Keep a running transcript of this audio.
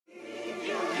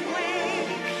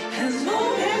As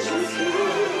long as you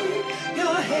keep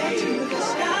your head to the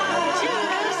sky. To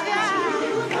the sky.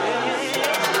 As long as you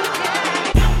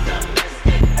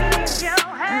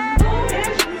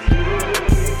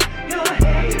keep your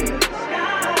head to the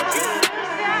sky.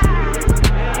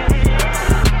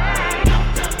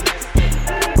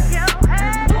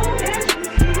 As long as you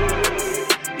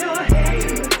keep your head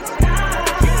to the sky.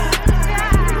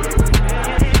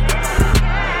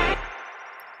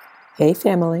 Hey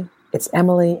family, it's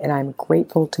Emily and I'm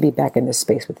grateful to be back in this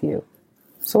space with you.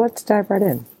 So let's dive right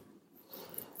in.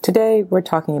 Today we're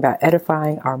talking about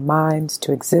edifying our minds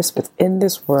to exist within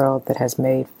this world that has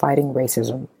made fighting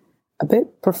racism a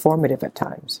bit performative at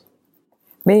times.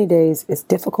 Many days it's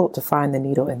difficult to find the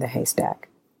needle in the haystack.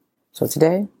 So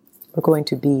today we're going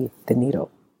to be the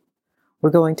needle.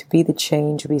 We're going to be the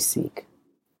change we seek.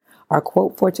 Our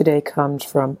quote for today comes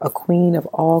from a queen of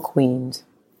all queens,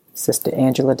 Sister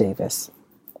Angela Davis.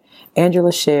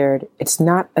 Angela shared, "It's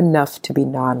not enough to be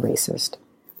non-racist.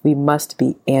 We must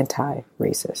be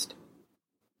anti-racist."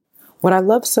 What I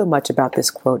love so much about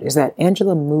this quote is that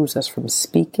Angela moves us from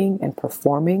speaking and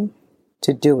performing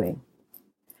to doing.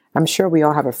 I'm sure we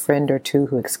all have a friend or two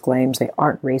who exclaims they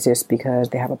aren't racist because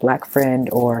they have a black friend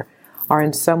or are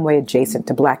in some way adjacent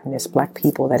to blackness, black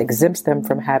people, that exempts them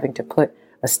from having to put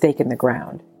a stake in the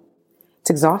ground. It's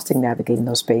exhausting navigating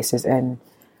those spaces, and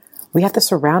we have to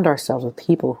surround ourselves with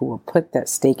people who will put that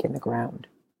stake in the ground.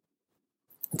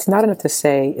 It's not enough to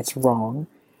say it's wrong.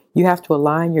 You have to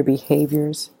align your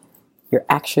behaviors, your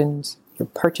actions, your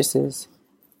purchases,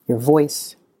 your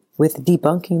voice with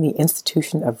debunking the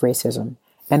institution of racism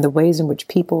and the ways in which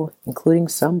people, including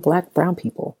some black, brown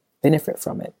people, benefit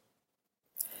from it.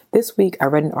 This week, I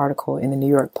read an article in the New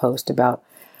York Post about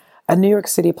a New York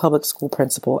City public school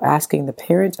principal asking the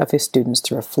parents of his students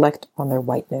to reflect on their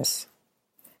whiteness.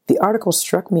 The article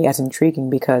struck me as intriguing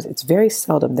because it's very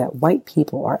seldom that white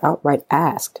people are outright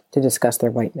asked to discuss their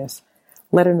whiteness,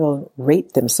 let alone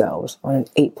rate themselves on an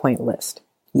 8-point list.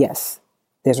 Yes,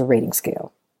 there's a rating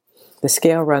scale. The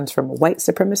scale runs from white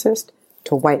supremacist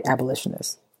to white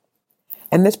abolitionist.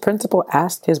 And this principal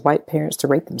asked his white parents to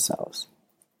rate themselves.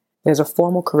 There's a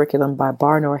formal curriculum by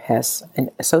Barnor Hess,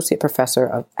 an associate professor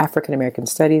of African American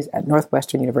Studies at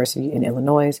Northwestern University in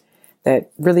Illinois,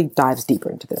 that really dives deeper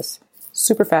into this.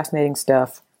 Super fascinating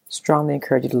stuff. Strongly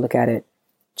encourage you to look at it.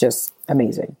 Just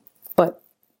amazing. But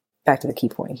back to the key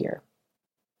point here.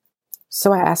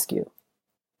 So I ask you,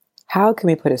 how can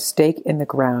we put a stake in the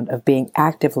ground of being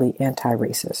actively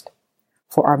anti-racist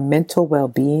for our mental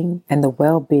well-being and the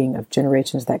well-being of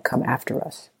generations that come after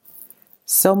us?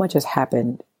 So much has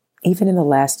happened, even in the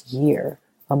last year,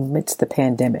 amidst the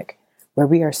pandemic, where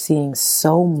we are seeing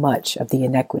so much of the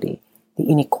inequity, the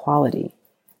inequality,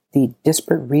 the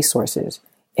disparate resources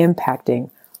impacting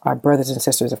our brothers and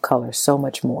sisters of color so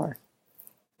much more.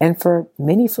 And for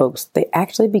many folks, they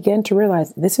actually begin to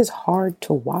realize this is hard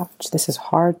to watch, this is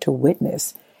hard to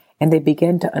witness, and they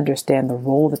begin to understand the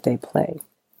role that they play.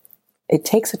 It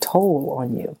takes a toll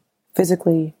on you,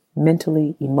 physically,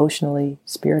 mentally, emotionally,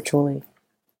 spiritually.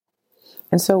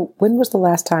 And so when was the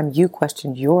last time you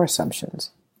questioned your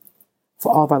assumptions?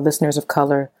 For all of our listeners of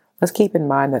color, let's keep in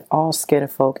mind that all skin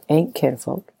folk ain't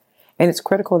kinfolk. And it's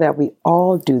critical that we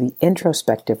all do the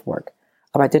introspective work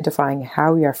of identifying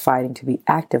how we are fighting to be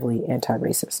actively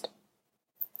anti-racist.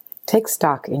 Take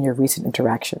stock in your recent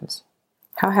interactions.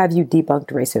 How have you debunked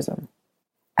racism?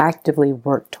 Actively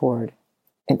worked toward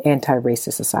an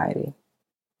anti-racist society?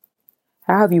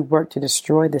 How have you worked to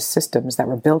destroy the systems that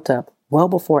were built up well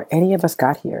before any of us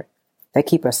got here that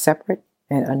keep us separate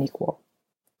and unequal,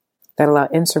 that allow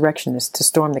insurrectionists to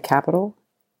storm the Capitol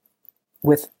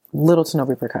with little to no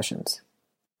repercussions?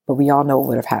 But we all know what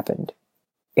would have happened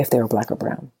if they were black or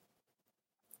brown.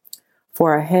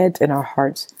 For our heads and our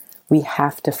hearts, we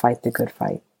have to fight the good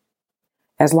fight.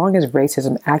 As long as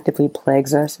racism actively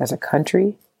plagues us as a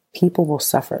country, people will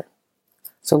suffer.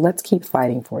 So let's keep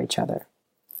fighting for each other.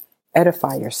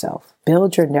 Edify yourself.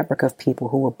 Build your network of people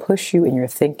who will push you in your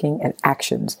thinking and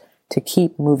actions to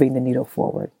keep moving the needle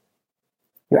forward.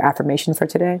 Your affirmation for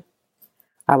today?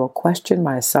 I will question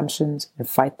my assumptions and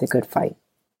fight the good fight.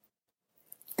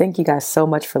 Thank you guys so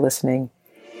much for listening.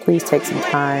 Please take some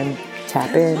time,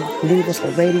 tap in, leave us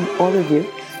a rating or review.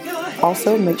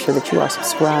 Also, make sure that you are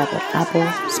subscribed on Apple,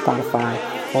 Spotify,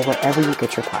 or wherever you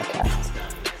get your podcasts.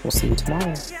 We'll see you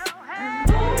tomorrow.